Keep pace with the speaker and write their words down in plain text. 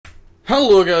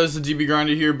Hello guys, the DB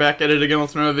Grinder here, back at it again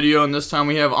with another video, and this time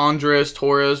we have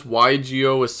Torres,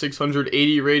 YuGiOh with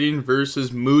 680 rating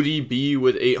versus Moody B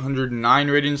with 809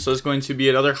 rating, so it's going to be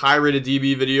another high rated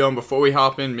DB video. And before we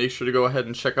hop in, make sure to go ahead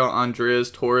and check out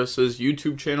Torres'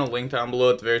 YouTube channel, link down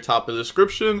below at the very top of the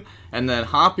description. And then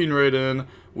hopping right in,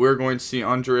 we're going to see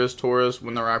Torres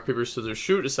win the rock, paper, scissors,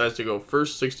 shoot, decides to go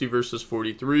first, 60 versus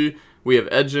 43. We have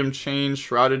Edgem, Chain,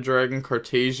 Shrouded Dragon,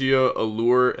 Cartasia,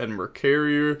 Allure, and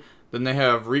Mercarier. Then they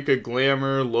have Rikka,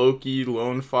 Glamour, Loki,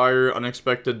 Lone Fire,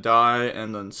 Unexpected Die,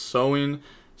 and then Sewing.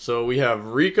 So we have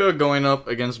Rikka going up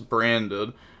against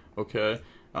Branded. Okay.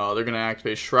 They're going to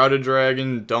activate Shrouded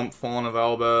Dragon, dump Fallen of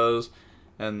Albaz,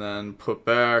 and then put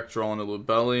back, drawing a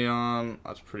Lubellion.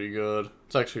 That's pretty good.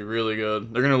 It's actually really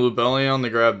good. They're going to Lubellion, they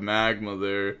grab Magma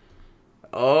there.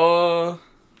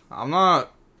 I'm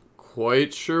not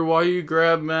quite sure why you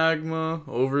grab Magma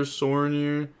over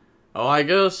Sornier. I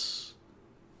guess...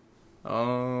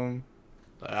 I'm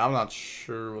not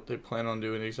sure what they plan on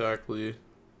doing exactly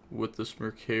with this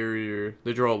Mercarier.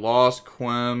 They draw Lost,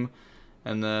 Quem,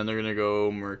 and then they're gonna go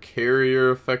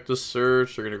Mercarier, effect a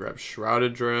search. They're gonna grab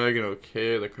Shrouded Dragon.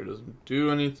 Okay, that card doesn't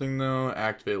do anything though.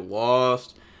 Activate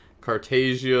Lost,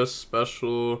 Cartasia,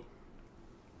 special,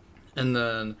 and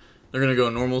then they're gonna go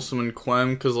normal summon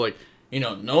Quem because, like, you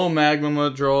know, no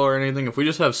Magma draw or anything. If we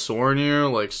just have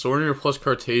Sornier, like Sornier plus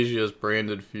Cartasia is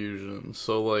Branded Fusion,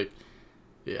 so like.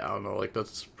 Yeah, I don't know, like,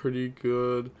 that's pretty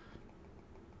good.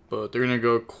 But they're gonna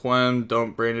go Quem,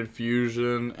 dump Branded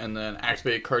Fusion, and then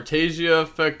activate Cartasia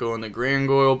effect, go in the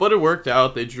Grangoyle. But it worked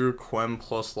out, they drew Quem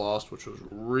plus Lost, which was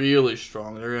really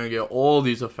strong. They're gonna get all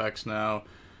these effects now.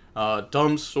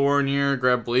 Dump Sornier,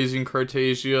 grab Blazing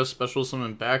Cartasia, special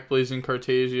summon back Blazing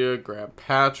Cartasia, grab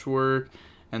Patchwork,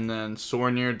 and then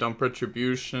Sornier, dump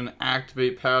Retribution,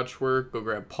 activate Patchwork, go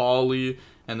grab Poly,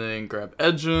 and then grab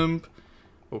Edgem.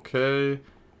 Okay.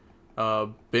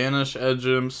 Banish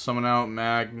Edgem, summon out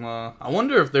Magma. I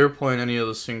wonder if they're playing any of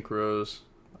the synchros.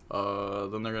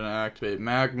 Then they're gonna activate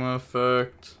Magma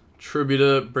effect, tribute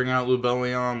it, bring out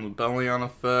Lubellion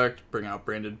effect, bring out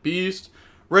Branded Beast,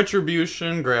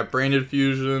 Retribution, grab Branded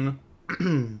Fusion,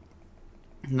 and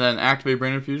then activate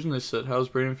Branded Fusion. They said, how's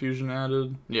Branded Fusion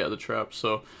added? Yeah, the trap.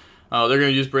 So they're gonna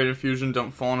use Branded Fusion,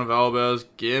 dump Fallen of Albaz,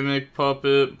 Gimmick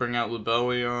Puppet, bring out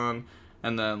Lubellion.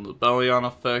 And then Lubellion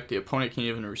effect, the opponent can't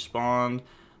even respond.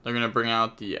 They're going to bring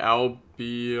out the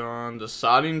Albion,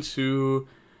 deciding to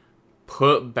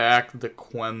put back the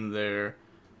Quem there.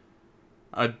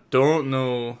 I don't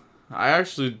know. I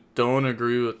actually don't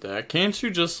agree with that. Can't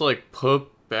you just, like, put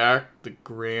back the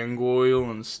Grangoyle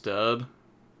instead?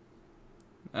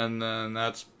 And then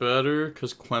that's better,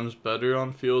 because Quem's better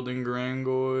on field than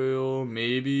Grangoyle.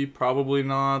 Maybe, probably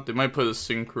not. They might put a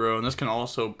Synchro, and this can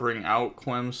also bring out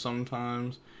Quem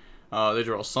sometimes. They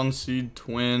draw Sunseed,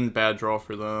 Twin, bad draw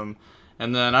for them.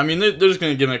 And then, I mean, they're just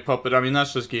going to Gimmick Puppet. I mean,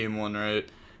 that's just game one, right?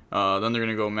 Then they're going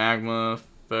to go Magma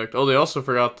effect. Oh, they also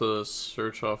forgot to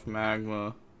search off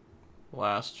Magma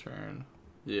last turn.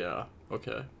 Yeah,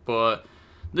 okay. But...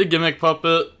 the Gimmick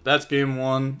Puppet, that's game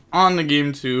one. On to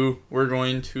game two, we're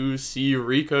going to see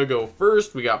Rikka go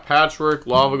first. We got Patchwork,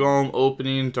 Lava Golem,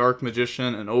 opening, Dark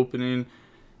Magician, and opening.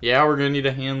 Yeah, we're going to need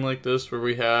a hand like this where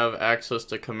we have access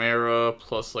to Chimera,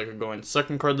 plus like a going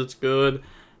second card that's good.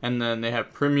 And then they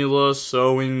have Primula,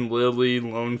 Sewing, Lily,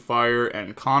 Lone Fire,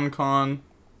 and Con.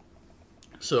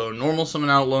 So normal summon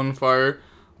out Lone Fire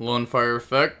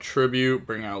effect, tribute,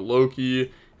 bring out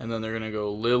Loki. And then they're going to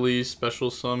go Lily, special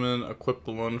summon, equip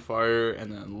the Lone Fire,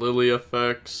 and then Lily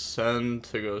effect, send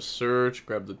to go search,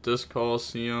 grab the Disc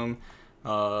Coliseum.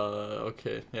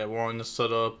 Okay, yeah, we're going to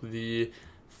set up the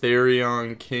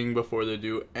Therion King before they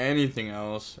do anything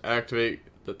else. Activate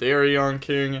the Therion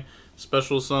King,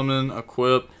 special summon,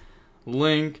 equip,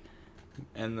 link,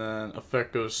 and then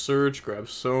effect goes search, grab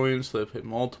Sewing, so they play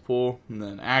multiple, and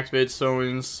then activate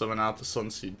Sewing, summon out the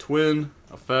Sunseed Twin,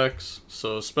 effects,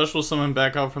 so special summon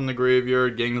back out from the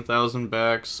graveyard, gain 1,000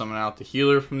 back, summon out the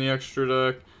Healer from the extra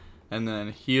deck, and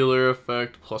then Healer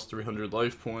effect, plus 300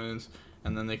 life points,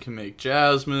 and then they can make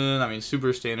Jasmine, I mean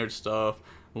super standard stuff,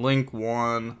 link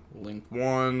 1,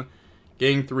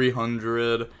 gain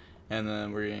 300, and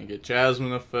then we're going to get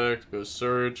Jasmine effect, go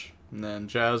search, and then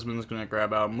Jasmine's going to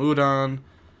grab out Mudan,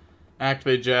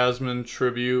 activate Jasmine,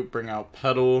 tribute, bring out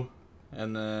Petal,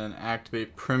 and then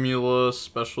activate Primula,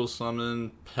 special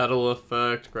summon, Petal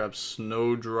effect, grab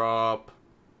Snowdrop.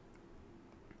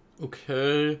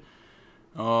 Okay.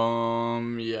 Yeah,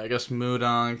 I guess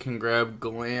Mudan can grab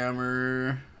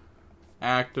Glamour,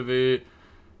 activate,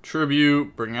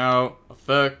 tribute, bring out,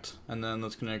 effect, and then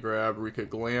that's going to grab Rikka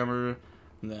Glamour,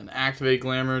 and then activate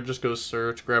Glamour, just go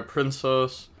search, grab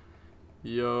Princess,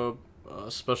 Yup.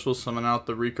 Special summon out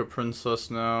the Rikka princess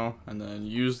now, and then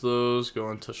use those. Go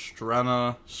into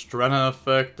Strenna. Strenna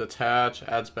effect, attach,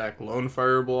 adds back Lone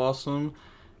Fire Blossom,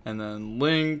 and then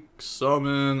link,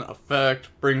 summon, effect,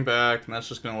 bring back, and that's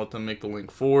just gonna let them make the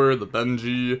link 4, the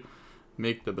Benji,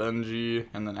 make the Benji,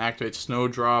 and then activate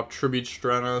Snowdrop, tribute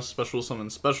Strenna, special summon,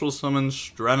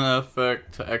 Strenna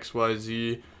effect to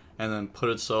XYZ, and then put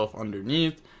itself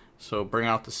underneath. So bring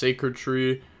out the Sacred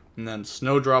Tree. And then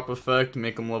Snowdrop effect,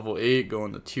 make them level 8, go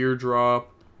into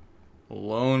Teardrop.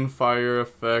 Lone Fire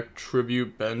effect,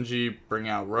 tribute Benji, bring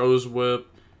out Rose Whip.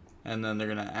 And then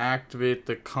they're going to activate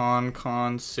the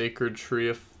Con Sacred Tree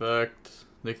effect.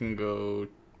 They can go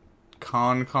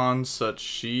Con set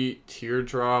sheet,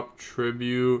 Teardrop,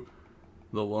 tribute,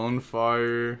 the Lone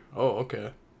Fire. Oh,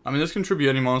 okay. I mean, this can tribute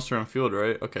any monster on field,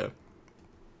 right? Okay.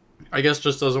 I guess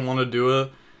just doesn't want to do it.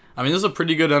 I mean, this is a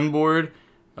pretty good end board.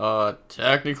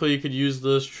 Technically you could use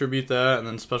this, tribute that, and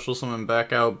then special summon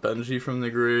back out Benji from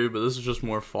the grave, but this is just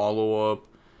more follow-up.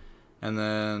 And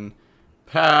then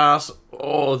pass.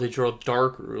 Oh, they draw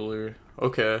Dark Ruler.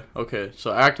 Okay,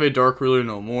 so activate Dark Ruler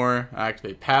no more.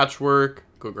 Activate Patchwork.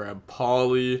 Go grab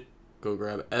Polly. Go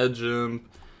grab Edge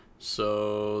Imp.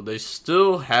 So they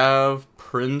still have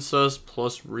Princess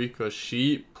plus Rikka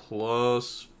Sheet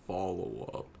plus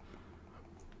follow-up.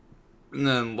 And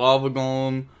then Lava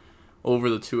Golem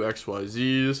over the 2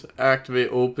 XYZs, activate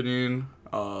opening,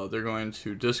 they're going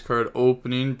to discard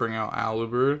opening, bring out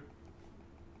Alibur,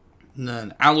 and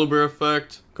then Alibur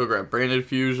effect, go grab Branded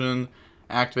Fusion,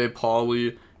 activate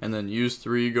Polly, and then use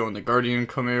 3, go into Guardian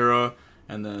Chimera,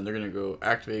 and then they're going to go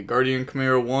activate Guardian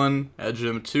Chimera 1, Edge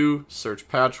Imp 2, search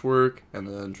Patchwork, and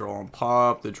then draw on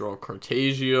pop, they draw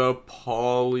Cartasia,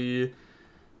 Polly's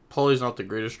not the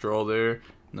greatest draw there.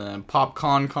 And then pop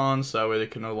Con, so that way they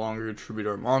can no longer attribute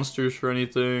our monsters for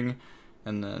anything.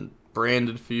 And then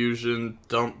Branded Fusion,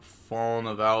 dump Fallen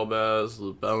of Albaz,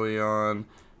 Lubellion,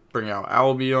 bring out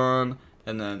Albion,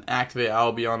 and then activate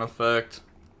Albion effect,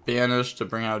 banish to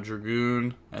bring out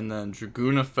Dragoon, and then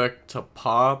Dragoon effect to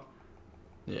pop.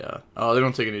 Yeah, they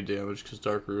don't take any damage because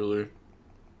Dark Ruler.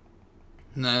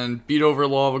 And then beat over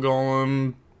Lava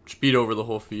Golem, just beat over the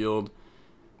whole field.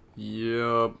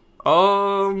 Yep.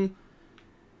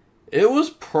 It was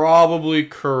probably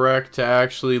correct to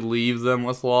actually leave them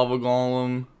with Lava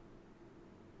Golem,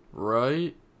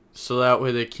 right? So that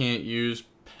way they can't use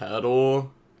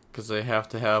Petal, because they have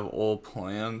to have all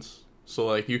plants. So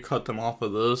like you cut them off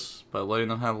of this by letting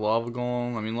them have Lava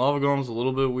Golem. I mean, Lava Golem's a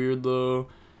little bit weird though.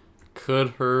 Could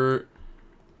hurt.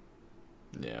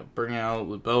 Yeah, bring out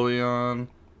Lubellion.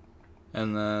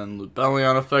 And then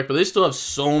Lubellion effect, but they still have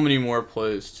so many more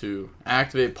plays too.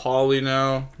 Activate Polly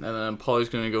now, and then Polly's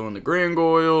gonna go into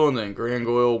Grangoyle, and then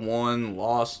Grangoyle 1,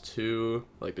 lost 2.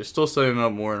 Like they're still setting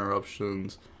up more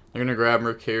interruptions. They're gonna grab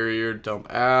Mercarrier, dump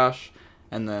Ash,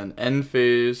 and then end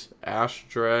phase, Ash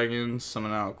Dragon,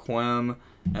 summon out Quem,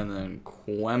 and then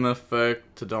Quem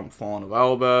effect to dump Fallen of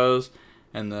Albaz,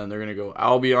 and then they're gonna go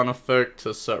Albion effect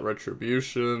to set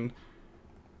Retribution.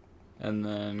 And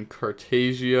then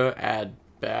Cartasia, add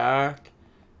back.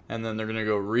 And then they're going to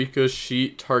go Rikka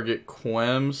Sheet, target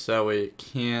Quem, so that way it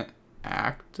can't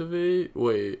activate.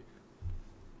 Wait.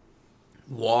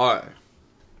 Why?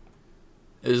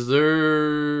 Is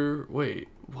there... Wait,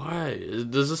 why?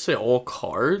 Does this say all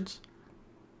cards?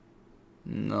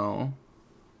 No.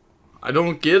 I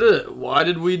don't get it. Why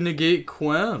did we negate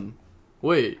Quem?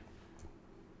 Wait.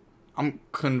 I'm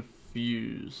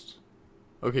confused.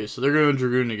 Okay, so they're going to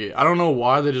Dragoon negate. I don't know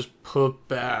why they just put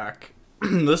back.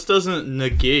 This doesn't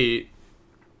negate.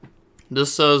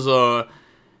 This says,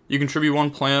 you contribute 1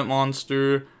 plant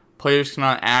monster. Players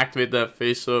cannot activate that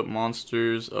face-up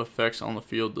monster's effects on the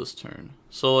field this turn.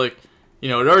 So, like, you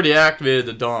know, it already activated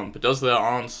the dump. It does that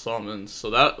on summons, so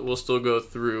that will still go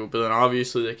through. But then,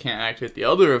 obviously, they can't activate the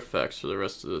other effects for the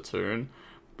rest of the turn.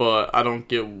 But I don't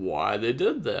get why they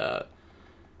did that.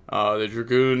 The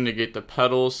Dragoon negate the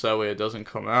petals, so that way it doesn't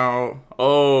come out.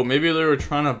 Oh, maybe they were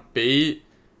trying to bait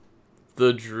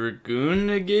the Dragoon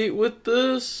negate with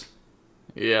this?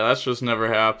 Yeah, that's just never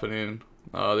happening.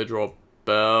 They draw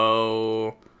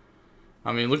Bell.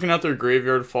 I mean, looking at their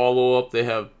graveyard follow-up, they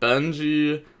have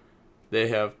Benji, they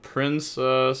have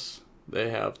Princess, they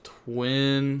have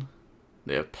Twin,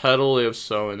 they have Petal, they have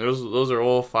Sowing. Those are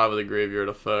all 5 of the graveyard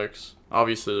effects.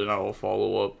 Obviously, they're not all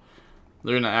follow-up.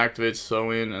 They're going to activate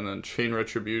Sowing and then Chain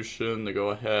Retribution to go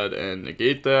ahead and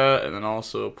negate that. And then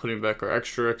also putting back our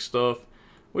extra X stuff,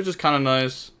 which is kind of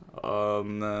nice.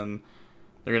 Then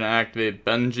they're going to activate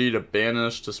Benji to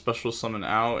banish to special summon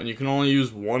out. And you can only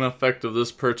use 1 effect of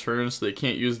this per turn, so they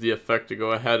can't use the effect to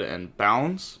go ahead and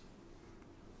bounce.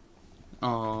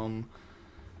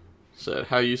 Said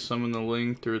how you summon the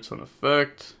link through its own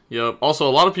effect. Yep. Also, a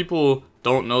lot of people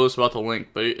don't know this about the link,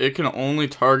 but it can only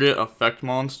target effect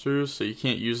monsters, so you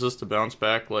can't use this to bounce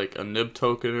back like a nib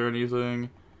token or anything.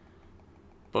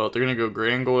 But they're gonna go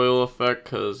Gargoyle effect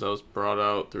because that was brought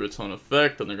out through its own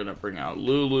effect. Then they're gonna bring out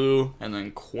Lulu, and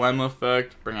then Quem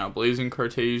effect, bring out Blazing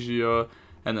Cartagia,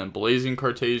 and then Blazing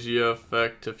Cartagia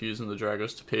effect to fuse into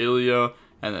Dragos Tapalia,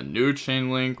 and then new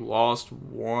Chain Link, lost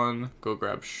 1, go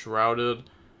grab Shrouded.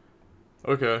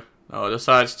 Okay. Oh, it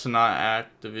decides to not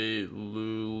activate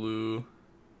Lulu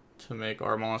to make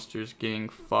our monsters gain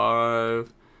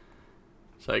 5.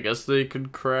 So I guess they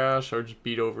could crash or just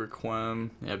beat over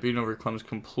Quem. Yeah, beating over Quem's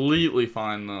completely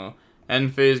fine though.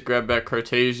 End phase, grab back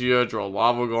Cartagia, draw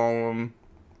Lava Golem.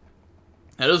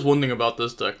 That is one thing about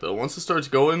this deck though. Once it starts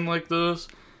going like this,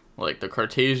 like the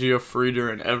Cartagia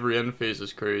Freeder in every end phase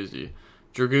is crazy.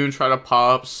 Dragoon try to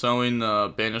pop, sowing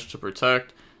the Banish to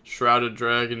protect. Shrouded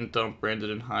Dragon, dump Branded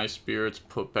in High Spirits,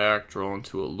 put back, draw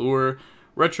into a lure.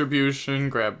 Retribution,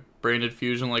 grab Branded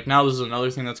Fusion. Like now this is another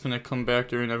thing that's going to come back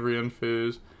during every end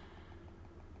phase.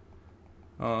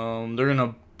 They're going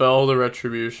to Bell the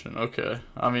Retribution. Okay.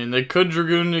 I mean, they could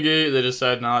Dragoon negate, they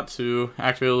decide not to.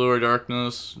 Activate Lure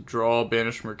Darkness, draw,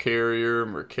 banish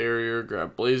Mercarier,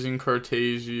 grab Blazing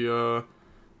Cartagia.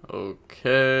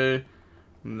 Okay.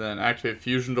 And then activate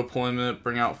Fusion Deployment,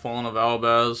 bring out Fallen of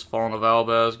Albaz,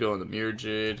 go into Mirror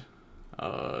Jade.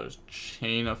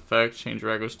 Chain Effect, change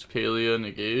Dragos to Palia,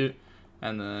 negate.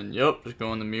 And then, yep, just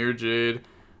go into Mirror Jade.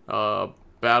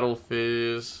 Battle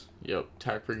Phase, yep,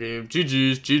 attack per game.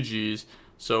 GG's.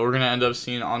 So we're going to end up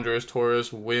seeing Andres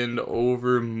Torres win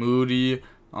over Moody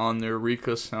on their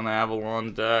Rikka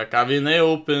Sunavalon deck. I mean, they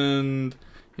opened,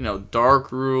 you know,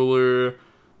 Dark Ruler,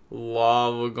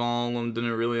 Lava Golem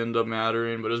didn't really end up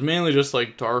mattering, but it was mainly just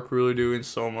like Dark Ruler doing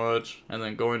so much, and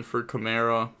then going for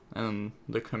Chimera, and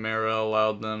the Chimera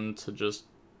allowed them to just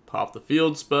pop the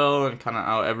field spell and kind of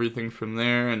out everything from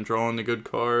there and draw in the good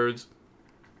cards.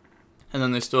 And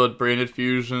then they still had Branded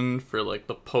Fusion for like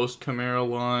the post Chimera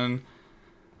line.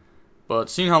 But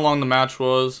seeing how long the match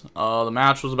was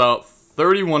about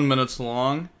 31 minutes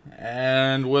long.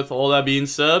 And with all that being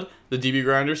said, the DB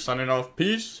Grinder signing off.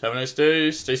 Peace. Have a nice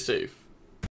day. Stay safe.